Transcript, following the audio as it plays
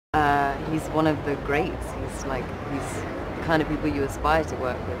he's one of the greats. He's the kind of people you aspire to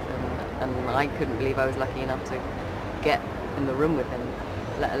work with, and I couldn't believe I was lucky enough to get in the room with him,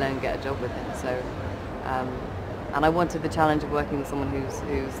 let alone get a job with him. So, and I wanted the challenge of working with someone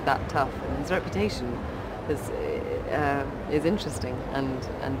who's that tough, and his reputation is interesting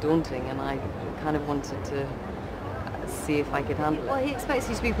and daunting, and I kind of wanted to see if I could handle it. Well, he expects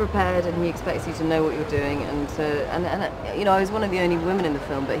you to be prepared, and he expects you to know what you're doing, and you know, I was one of the only women in the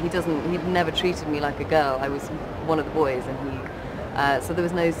film, but he'd never treated me like a girl. I was one of the boys, and so there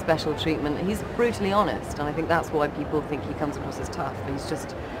was no special treatment. He's brutally honest, and I think that's why people think he comes across as tough.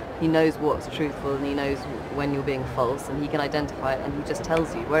 He knows what's truthful, and he knows when you're being false, and he can identify it, and he just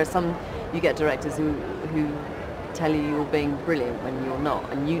tells you. Whereas you get directors who tell you you're being brilliant when you're not,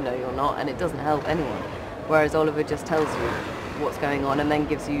 and you know you're not, and it doesn't help anyone. Whereas Oliver just tells you what's going on and then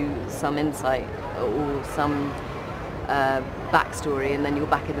gives you some insight or some backstory, and then you're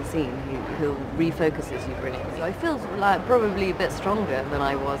back in the scene. He'll refocuses you brilliantly. So I feel like probably a bit stronger than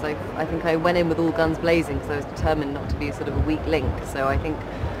I was. I think I went in with all guns blazing, because I was determined not to be sort of a weak link. So I think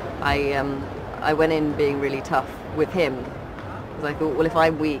I went in being really tough with him, because I thought, well, if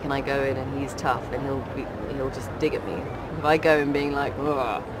I'm weak and I go in and he's tough, then he'll just dig at me. If I go in being like,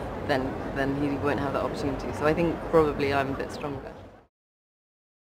 ugh, then he won't have that opportunity. So I think probably I'm a bit stronger.